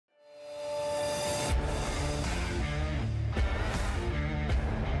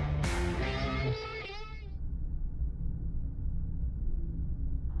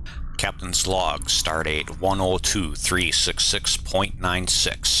Captain's Log, Stardate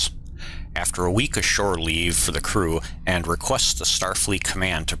 102366.96. After a week ashore leave for the crew and request the Starfleet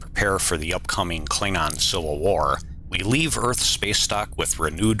Command to prepare for the upcoming Klingon Civil War, we leave Earth space stock with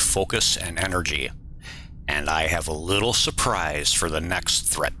renewed focus and energy. And I have a little surprise for the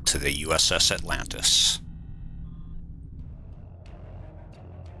next threat to the USS Atlantis.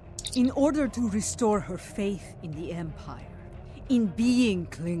 In order to restore her faith in the Empire, in being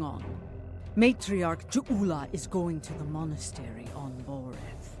Klingon, Matriarch Ju'ula is going to the monastery on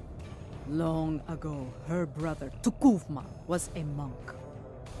Borath. Long ago, her brother Tukuvma was a monk.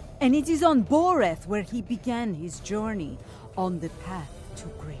 And it is on Borath where he began his journey on the path to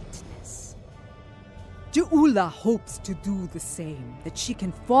greatness. Ju'ula hopes to do the same, that she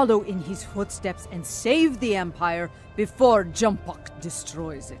can follow in his footsteps and save the Empire before Jumpok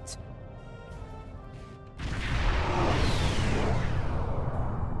destroys it.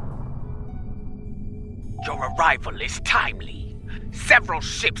 Your arrival is timely. Several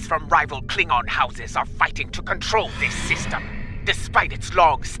ships from rival Klingon houses are fighting to control this system, despite its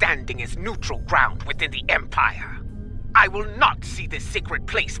long standing as neutral ground within the Empire. I will not see this sacred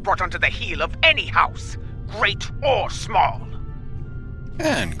place brought under the heel of any house, great or small.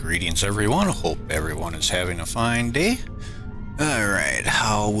 And greetings everyone, hope everyone is having a fine day. Alright,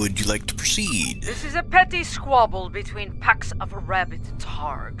 how would you like to proceed? This is a petty squabble between packs of rabid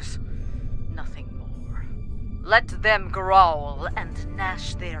targs. Nothing more. Let them growl and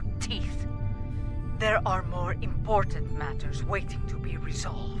gnash their teeth. There are more important matters waiting to be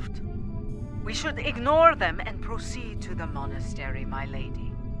resolved. We should ignore them and proceed to the monastery, my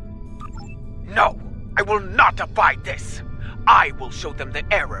lady. No, I will not abide this. I will show them the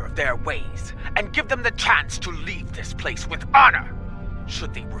error of their ways, and give them the chance to leave this place with honor.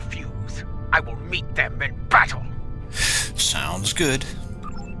 Should they refuse, I will meet them in battle. Sounds good.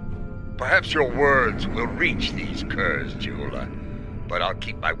 Perhaps your words will reach these curs, Ju'ula, but I'll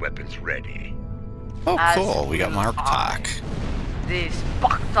keep my weapons ready. Oh, cool, we got Marktak. This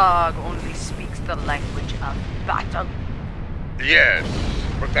Baktag only speaks the language of battle. Yes,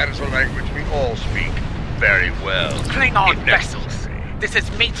 but that is a language we all speak very well. Klingon vessels, this is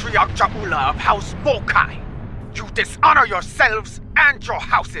Matriarch Ju'ula of House Mokai. You dishonor yourselves and your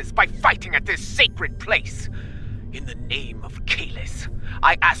houses by fighting at this sacred place. In the name of Kalis,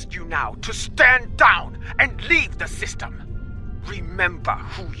 I ask you now to stand down and leave the system. Remember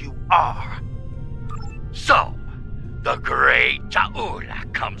who you are. So, the great Ju'ula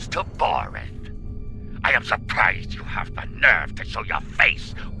comes to Borath. I am surprised you have the nerve to show your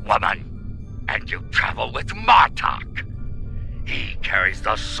face, woman. And you travel with Martok. He carries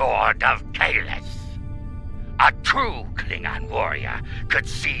the sword of Kalis. A true Klingon warrior could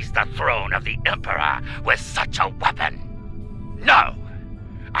seize the throne of the Emperor with such a weapon. No,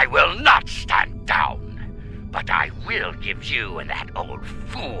 I will not stand down, but I will give you and that old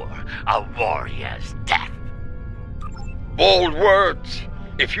fool a warrior's death. Bold words.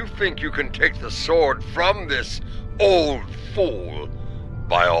 If you think you can take the sword from this old fool,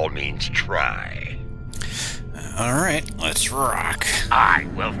 by all means try. Alright, let's rock. I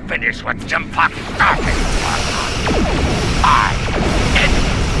will finish what Jumpok started. I end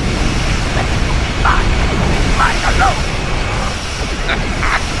mine alone.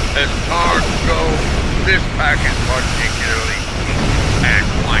 As cards go, this pack is particularly deep and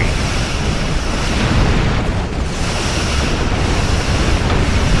white.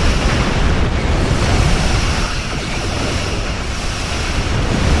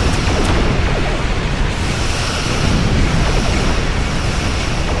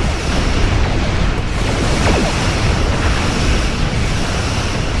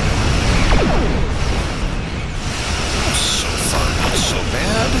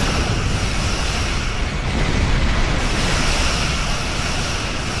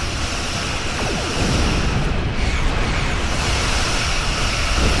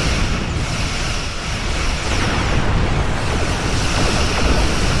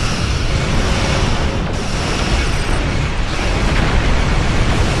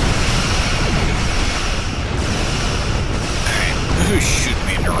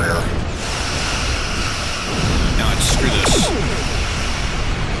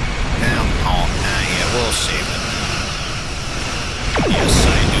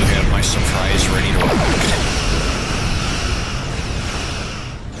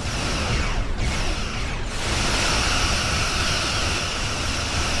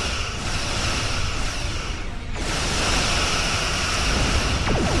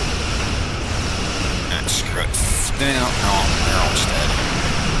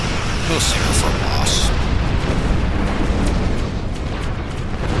 We'll save her for a boss.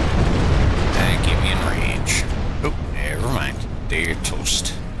 day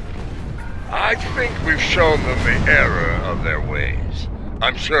toast. I think we've shown them the error of their ways.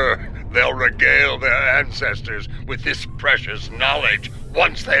 I'm sure they'll regale their ancestors with this precious knowledge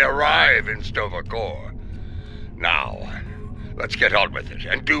once they arrive in Stovacor. Now, let's get on with it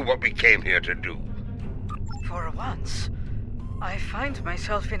and do what we came here to do. For once, I find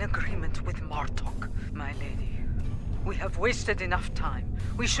myself in agreement with Martok, my lady. We have wasted enough time.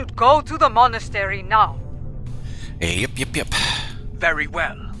 We should go to the monastery now. Yep. Very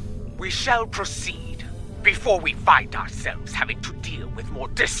well. We shall proceed, before we find ourselves having to deal with more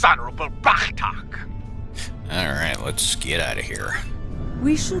dishonorable Bachtak. Alright, let's get out of here.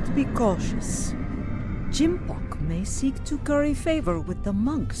 We should be cautious. Jimpok may seek to curry favor with the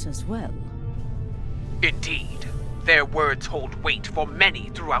monks as well. Indeed, their words hold weight for many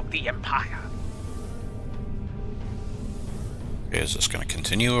throughout the Empire. Okay, is this going to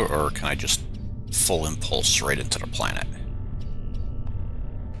continue, or can I just full impulse right into the planet?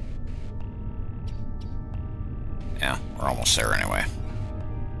 Yeah, we're almost there anyway.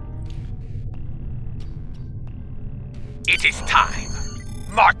 It is time.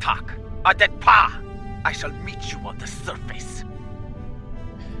 Martok, Adetpa, I shall meet you on the surface.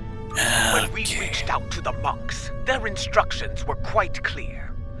 When we reached out to the monks, their instructions were quite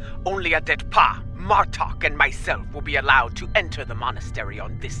clear. Only Adetpa, Martok, and myself will be allowed to enter the monastery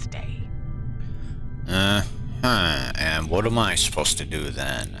on this day. And what am I supposed to do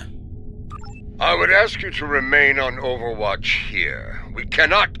then? I would ask you to remain on overwatch here. We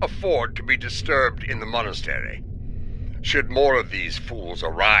cannot afford to be disturbed in the monastery. Should more of these fools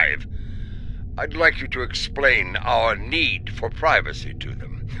arrive, I'd like you to explain our need for privacy to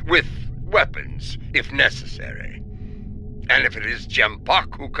them, with weapons, if necessary. And if it is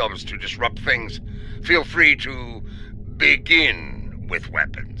Jempok who comes to disrupt things, feel free to begin with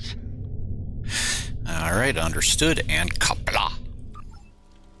weapons. Alright, understood, and kapla.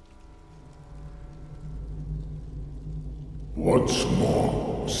 Once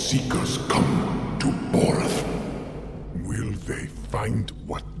more, seekers come to Borath. Will they find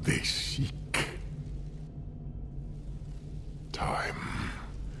what they seek? Time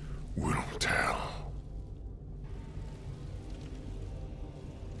will tell.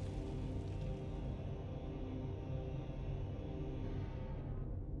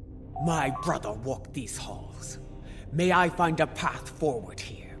 My brother walked these halls. May I find a path forward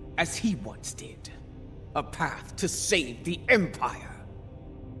here, as he once did. A path to save the Empire.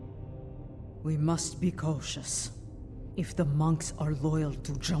 We must be cautious. If the monks are loyal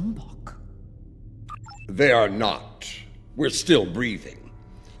to Jumbok. They are not. We're still breathing.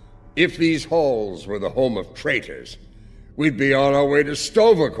 If these halls were the home of traitors, we'd be on our way to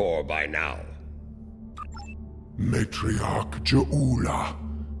Stovacor by now. Matriarch Jaula,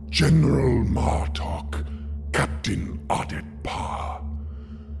 General Martok, Captain Adetpa.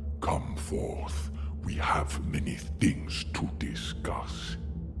 Come forth. We have many things to discuss.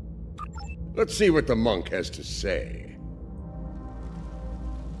 Let's see what the monk has to say.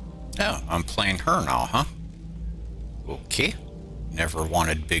 Oh, I'm playing her now, huh? Okay. Never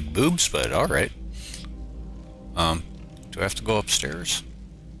wanted big boobs, but alright. Do I have to go upstairs?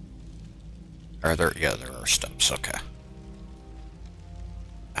 Are there? Yeah, there are steps, okay.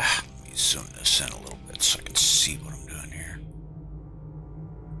 Let me zoom this in a little bit so I can see what I'm doing here.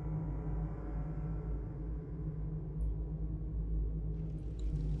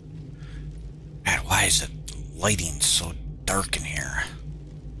 God, why is the lighting so dark in here?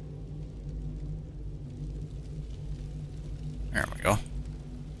 There we go.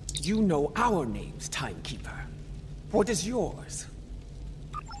 You know our names, Timekeeper. What is yours?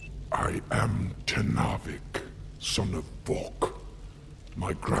 I am Tenavik, son of Vok.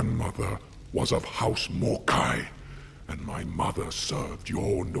 My grandmother was of House Mokai, and my mother served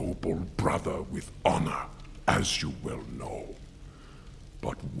your noble brother with honor, as you well know.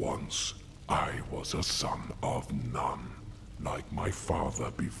 But once, I was a son of none, like my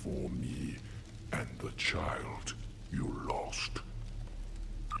father before me, and the child you lost.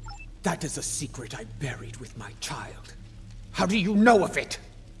 That is a secret I buried with my child. How do you know of it?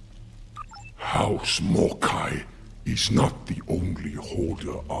 House Mokai is not the only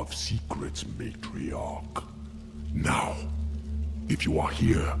holder of secrets, Matriarch. Now, if you are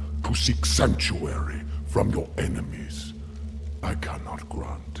here to seek sanctuary from your enemies, I cannot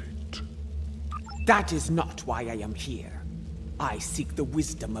grant it. That is not why I am here. I seek the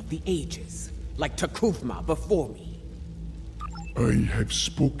wisdom of the ages, like Takuvma before me. I have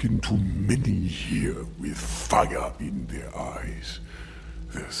spoken to many here with fire in their eyes.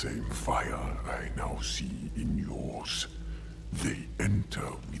 The same fire I now see in yours. They enter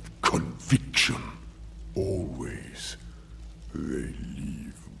with conviction, always. They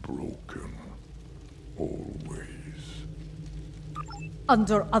leave broken. Always.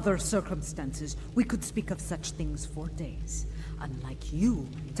 Under other circumstances, we could speak of such things for days. Unlike you,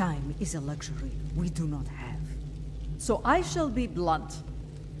 time is a luxury we do not have. So I shall be blunt.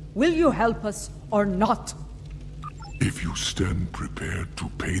 Will you help us or not? If you stand prepared to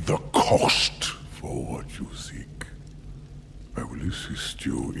pay the cost for what you seek, I will assist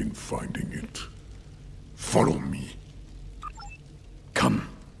you in finding it. Follow me. Come.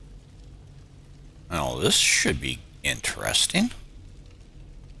 Well, this should be interesting.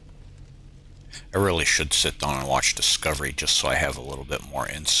 I really should sit down and watch Discovery just so I have a little bit more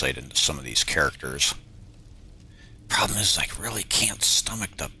insight into some of these characters. Problem is, I really can't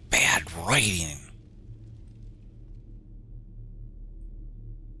stomach the bad writing.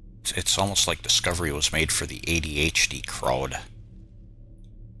 It's almost like Discovery was made for the ADHD crowd.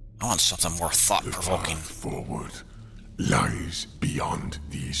 I want something more thought-provoking. The path forward lies beyond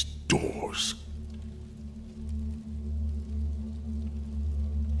these doors.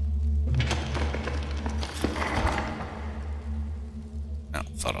 I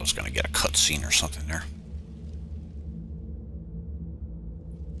thought I was going to get a cutscene or something there.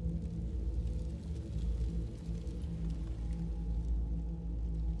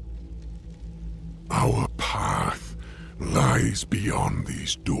 Our path lies beyond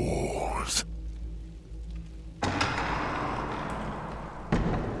these doors.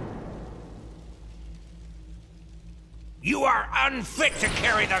 You are unfit to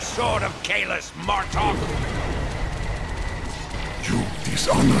carry the sword of Kalis, Martok! You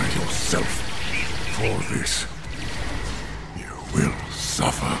dishonor yourself for this. You will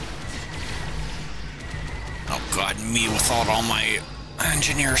suffer. Oh god, me without all my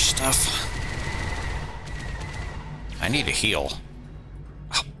engineer stuff. I need a heal.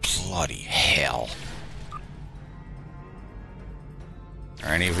 Oh, bloody hell.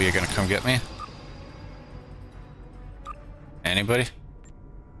 Are any of you gonna come get me? Anybody?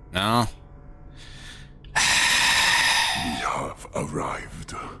 No? We have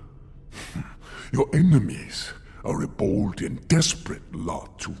arrived. Your enemies are a bold and desperate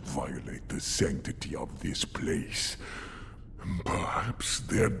lot to violate the sanctity of this place. Perhaps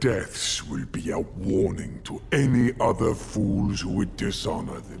their deaths will be a warning to any other fools who would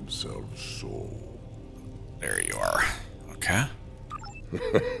dishonor themselves so. There you are. Okay.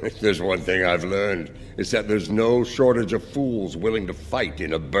 If there's one thing I've learned, it's that there's no shortage of fools willing to fight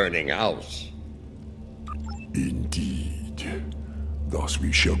in a burning house. Indeed. Thus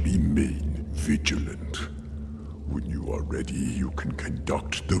we shall remain vigilant. When you are ready, you can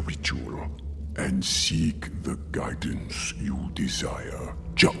conduct the ritual and seek the guidance you desire,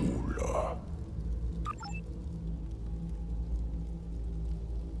 Jaula.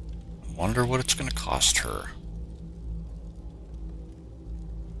 Wonder what it's gonna cost her.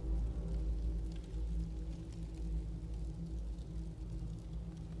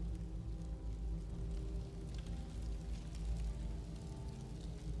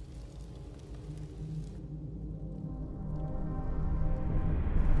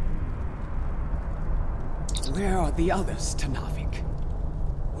 Where are the others, Tanavik?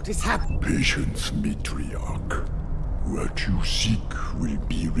 What is happening? Patience, Matriarch. What you seek will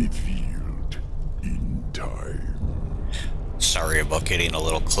be revealed in time. Sorry about getting a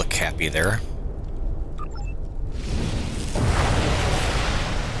little click happy there.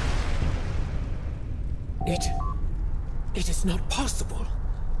 It is not possible.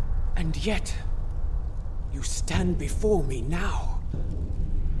 And yet, you stand before me now.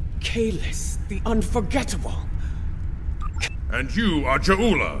 Kalis, the Unforgettable. And you are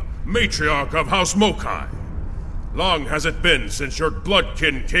Jaula, matriarch of House Mokai. Long has it been since your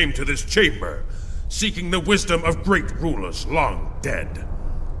bloodkin came to this chamber, seeking the wisdom of great rulers long dead.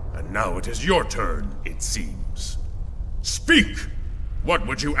 And now it is your turn, it seems. Speak! What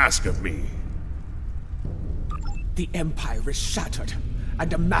would you ask of me? The Empire is shattered,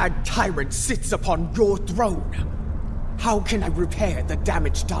 and a mad tyrant sits upon your throne. How can I repair the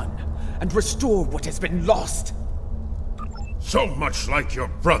damage done, and restore what has been lost? So much like your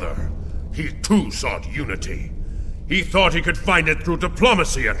brother, he too sought unity. He thought he could find it through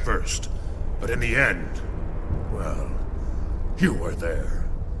diplomacy at first, but in the end, well, you were there.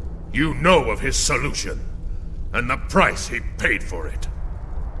 You know of his solution, and the price he paid for it.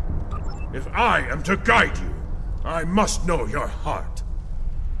 If I am to guide you, I must know your heart.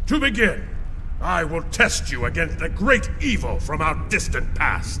 To begin, I will test you against the great evil from our distant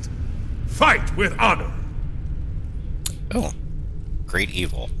past. Fight with honor. Oh, great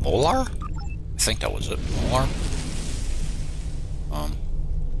evil. Molar? I think that was it. Molar?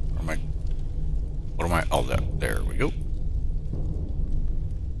 What am I? Oh, there we go.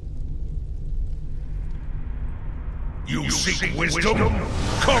 You seek wisdom?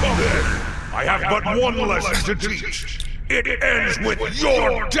 Come then! I have but one lesson to teach. It ends with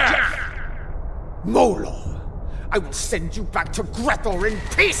your death! Molo, I will send you back to Grethor in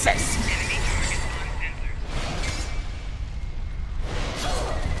pieces!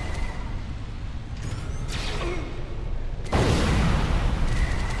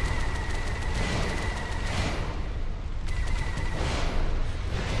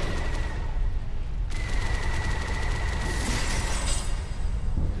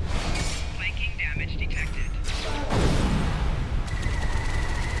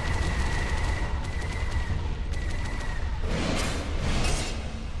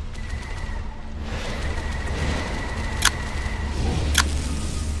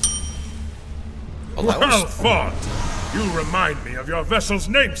 Well fought! You remind me of your vessel's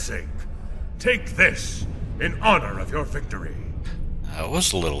namesake. Take this, in honor of your victory. That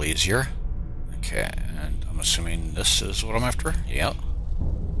was a little easier. Okay, and I'm assuming this is what I'm after? Yep.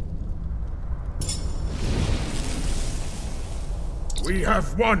 We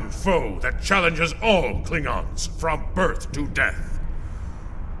have one foe that challenges all Klingons from birth to death.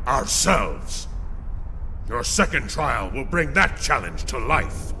 Ourselves. Your second trial will bring that challenge to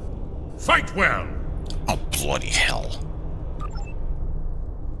life. Fight well! Oh, bloody hell.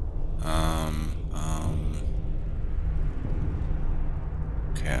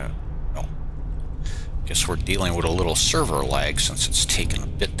 Okay. Well, guess we're dealing with a little server lag since it's taken a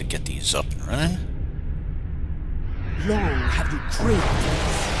bit to get these up and running. Long have you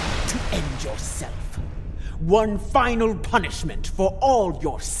craved to end yourself. One final punishment for all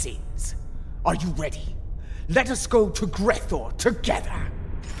your sins. Are you ready? Let us go to Grethor together.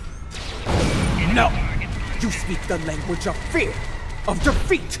 No! You speak the language of fear, of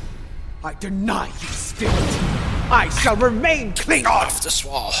defeat. I deny you, spirit. I shall remain Klingon! Off this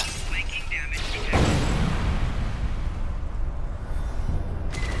wall.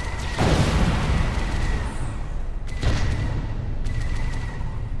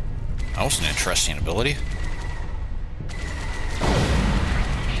 That was an interesting ability.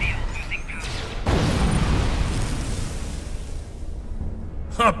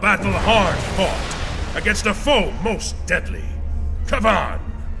 A battle hard fought, against a foe most deadly. Kavan!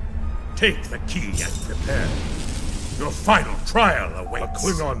 Take the key and prepare. Your final trial awaits. A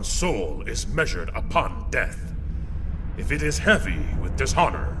Klingon soul is measured upon death. If it is heavy with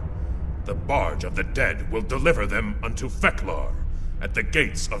dishonor, the barge of the dead will deliver them unto Feklar at the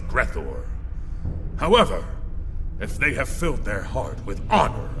gates of Grethor. However, if they have filled their heart with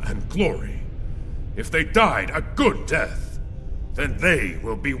honor and glory, if they died a good death, then they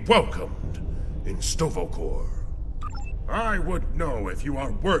will be welcomed in Stovokor. I would know if you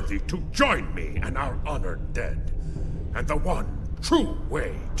are worthy to join me and our honored dead. And the one true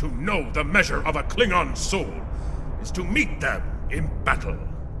way to know the measure of a Klingon soul is to meet them in battle.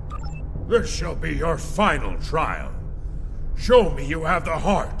 This shall be your final trial. Show me you have the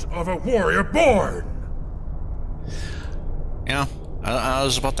heart of a warrior born! Yeah, I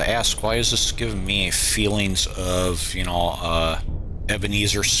was about to ask, why is this giving me feelings of,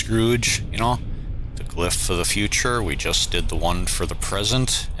 Ebenezer Scrooge, The glyph for the future. We just did the one for the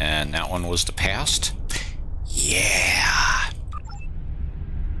present, and that one was the past. Yeah!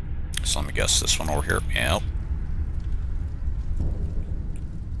 So let me guess this one over here. Yep.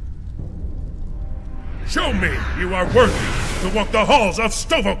 Show me you are worthy to walk the halls of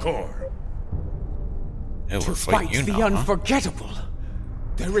Stovokor! Yeah, we're To fighting fight you the now, huh? unforgettable.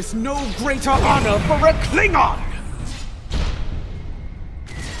 There is no greater honor for a Klingon!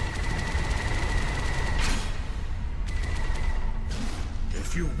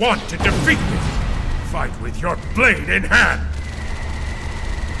 If you want to defeat me, fight with your blade in hand!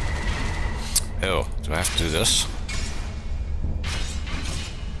 Oh, do I have to do this?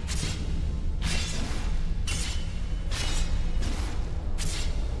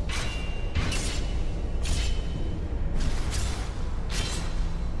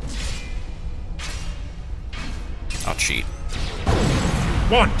 I'll cheat.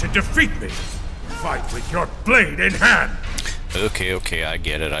 Want to defeat me? Fight with your blade in hand! Okay, I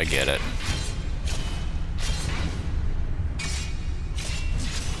get it.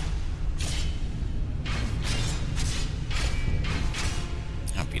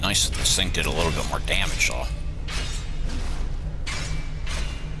 It'd be nice if this thing did a little bit more damage, though.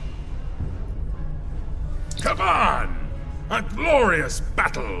 Come on! A glorious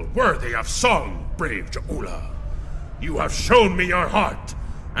battle worthy of song, brave Ja'ula. You have shown me your heart,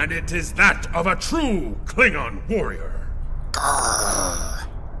 and it is that of a true Klingon warrior. Grrr.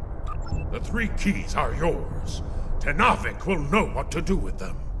 The 3 keys are yours. Tenavik will know what to do with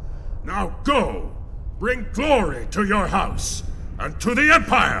them. Now go, bring glory to your house and to the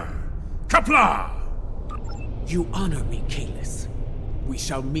Empire! Kapla! You honor me, Kalis. We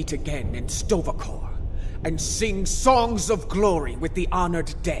shall meet again in Stovacor and sing songs of glory with the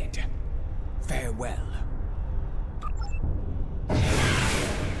honored dead. Farewell.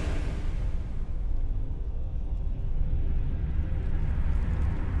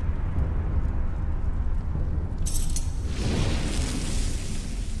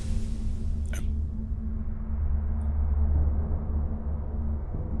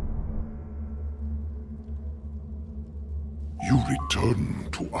 You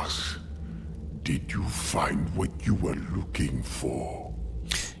returned to us. Did you find what you were looking for?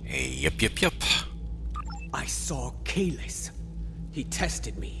 Yep. I saw Kalis. He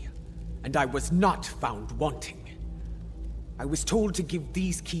tested me, and I was not found wanting. I was told to give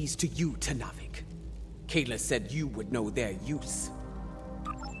these keys to you, Tenavik. Kalis said you would know their use.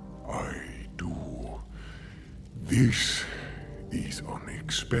 I do. This is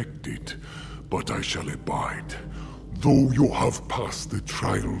unexpected, but I shall abide. Though you have passed the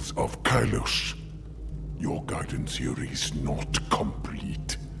trials of Kalos, your guidance here is not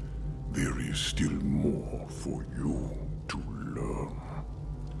complete. There is still more for you to learn.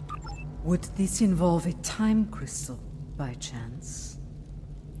 Would this involve a time crystal, by chance?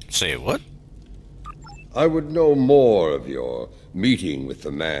 Say what? I would know more of your meeting with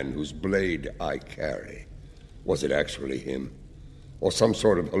the man whose blade I carry. Was it actually him? Or some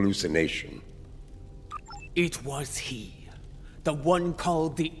sort of hallucination? It was he. The one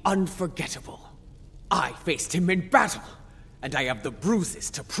called the Unforgettable. I faced him in battle, and I have the bruises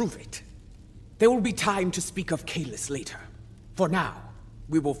to prove it. There will be time to speak of Kalis later. For now,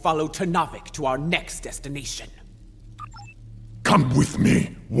 we will follow Tenavik to our next destination. Come with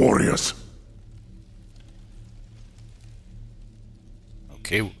me, warriors.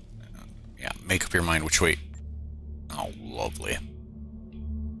 Okay. Yeah, make up your mind which way. Oh, lovely.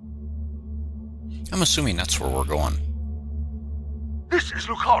 I'm assuming that's where we're going. This is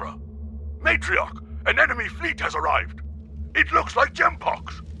Lucara. Matriarch, an enemy fleet has arrived. It looks like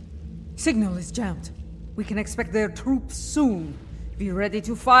Gempox. Signal is jammed. We can expect their troops soon. Be ready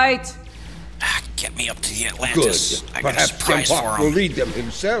to fight. Get me up to the Atlantis. Good. I got a Perhaps surprise for Jempok will him. lead them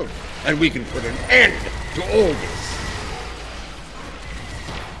himself, and we can put an end to all this.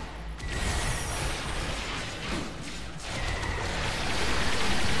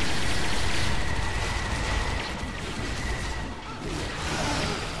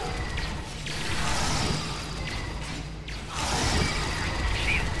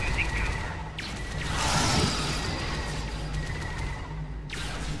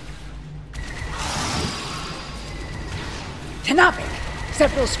 Tenavik!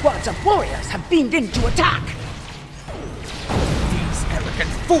 Several squads of warriors have beamed in to attack! These arrogant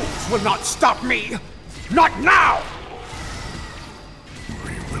fools will not stop me! Not now!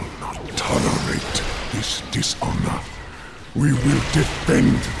 We will not tolerate this dishonor. We will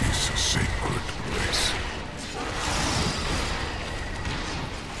defend this sacred place.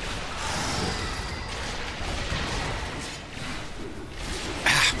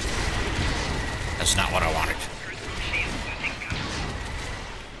 That's not what I wanted.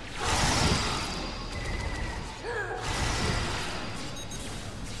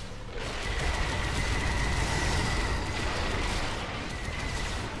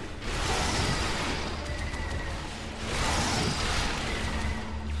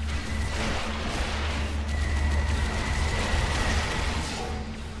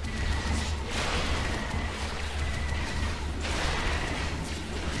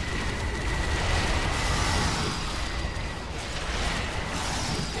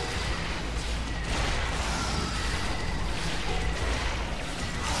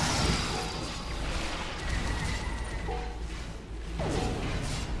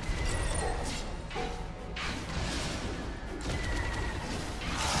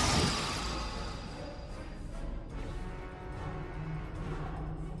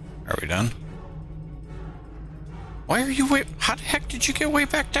 Are we done? Why are you way... How the heck did you get way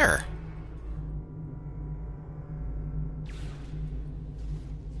back there?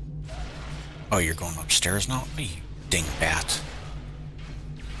 Oh, you're going upstairs now? You dingbat.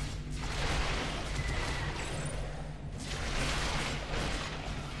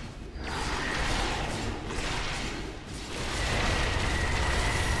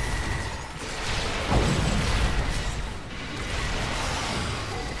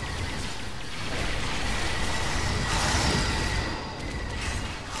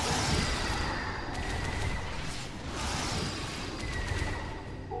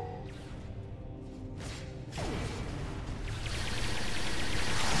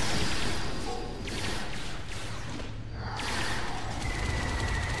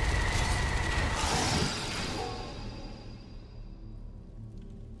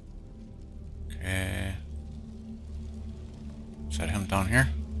 down here?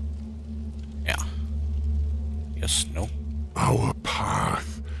 Yeah. Yes, no. Our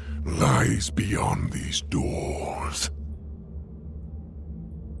path lies beyond these doors.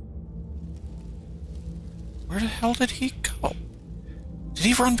 Where the hell did he go? Did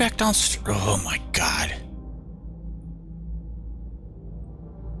he run back downstairs? Oh my god.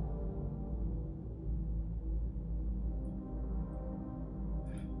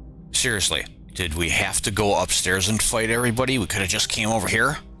 Seriously, did we have to go upstairs and fight everybody? We could have just came over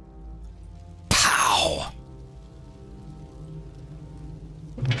here? Pow!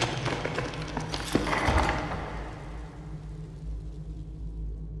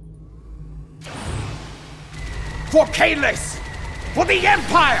 For Kalis! For the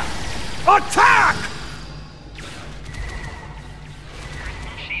Empire! Attack!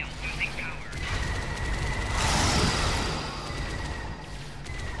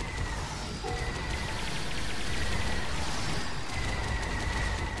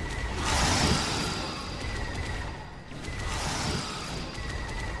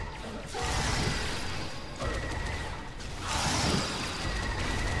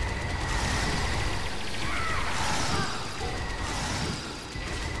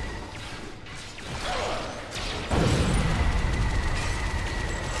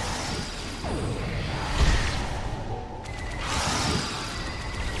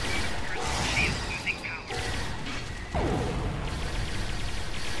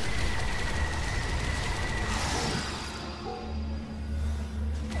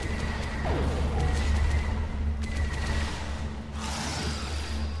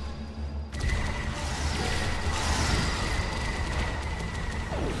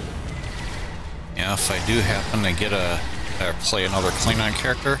 Yeah, if I do happen to get play another Klingon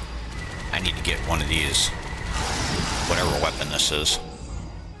character, I need to get one of these. Whatever weapon this is.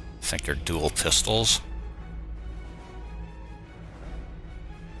 I think they're dual pistols.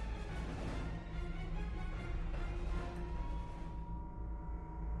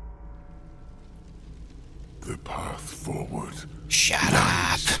 The path forward Shut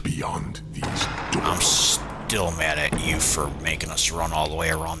lies up! beyond these doors. I'm still mad at you for making us run all the way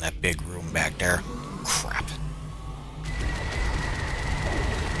around that big room back there. Crap.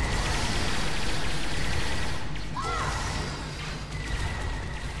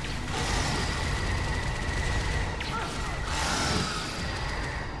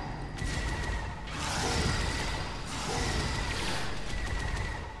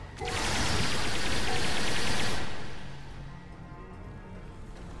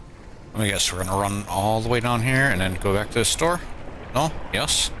 I guess we're gonna run all the way down here and then go back to the store? No?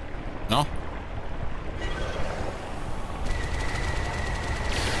 Yes? No?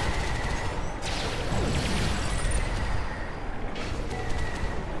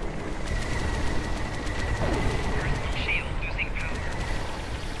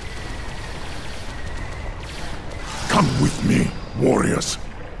 Come with me, warriors.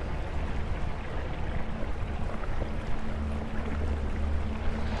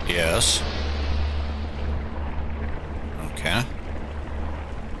 Yes. Okay.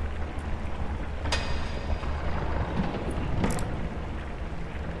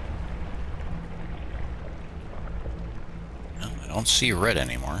 Well, I don't see red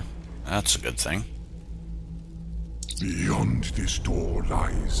anymore. That's a good thing. Beyond this door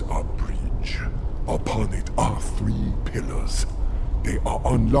lies a bridge. Upon it are 3 pillars. They are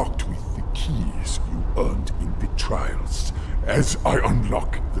unlocked with the keys you earned in the trials. As I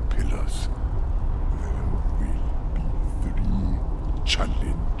unlock the pillars, there will be 3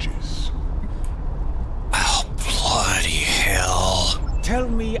 challenges. Oh, bloody hell. Tell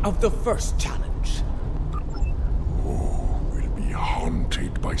me of the first challenge. You will be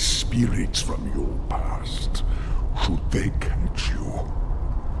haunted by spirits from your past. Should they catch you,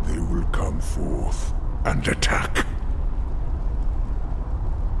 they will come forth and attack.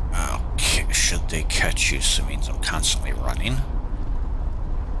 Okay, should they catch you, so it means I'm constantly running.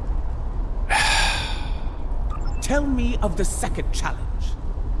 Tell me of the second challenge.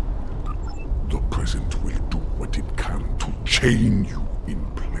 The present will do what it can to chain you in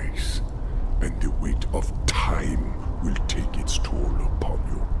place, and the weight of time will take its toll upon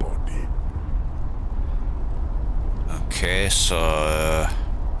your body. Okay, so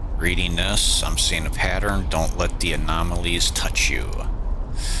reading this, I'm seeing a pattern. Don't let the anomalies touch you.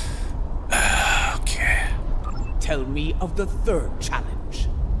 Okay. Tell me of the third challenge.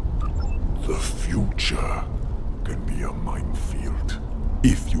 The future can be a minefield.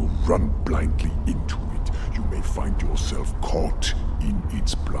 If you run blindly into it, you may find yourself caught in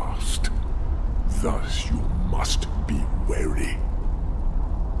its blast. Thus, you must be wary.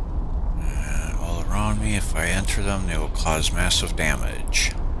 All around me. If I enter them, they will cause massive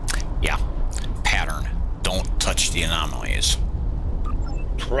damage. Yeah. Pattern. Don't touch the anomalies.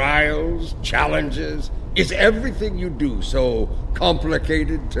 Trials, challenges, is everything you do so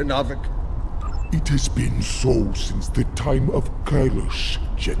complicated, Tenavik? It has been so since the time of Kailash,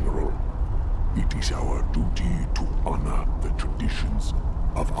 General. It is our duty to honor the traditions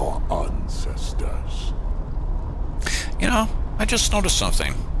of our ancestors. You know, I just noticed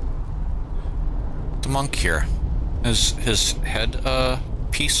something. The monk here, his head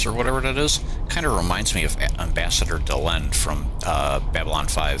piece or whatever that is, kind of reminds me of Ambassador Delend from Babylon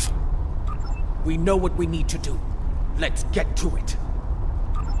 5. We know what we need to do. Let's get to it.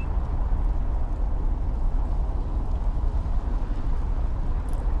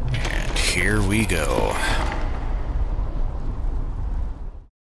 And here we go.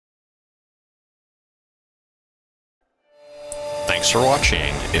 Thanks for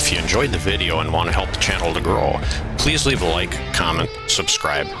watching. If you enjoyed the video and want to help the channel to grow, please leave a like, comment,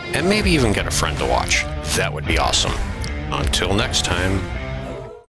 subscribe, and maybe even get a friend to watch. That would be awesome. Until next time.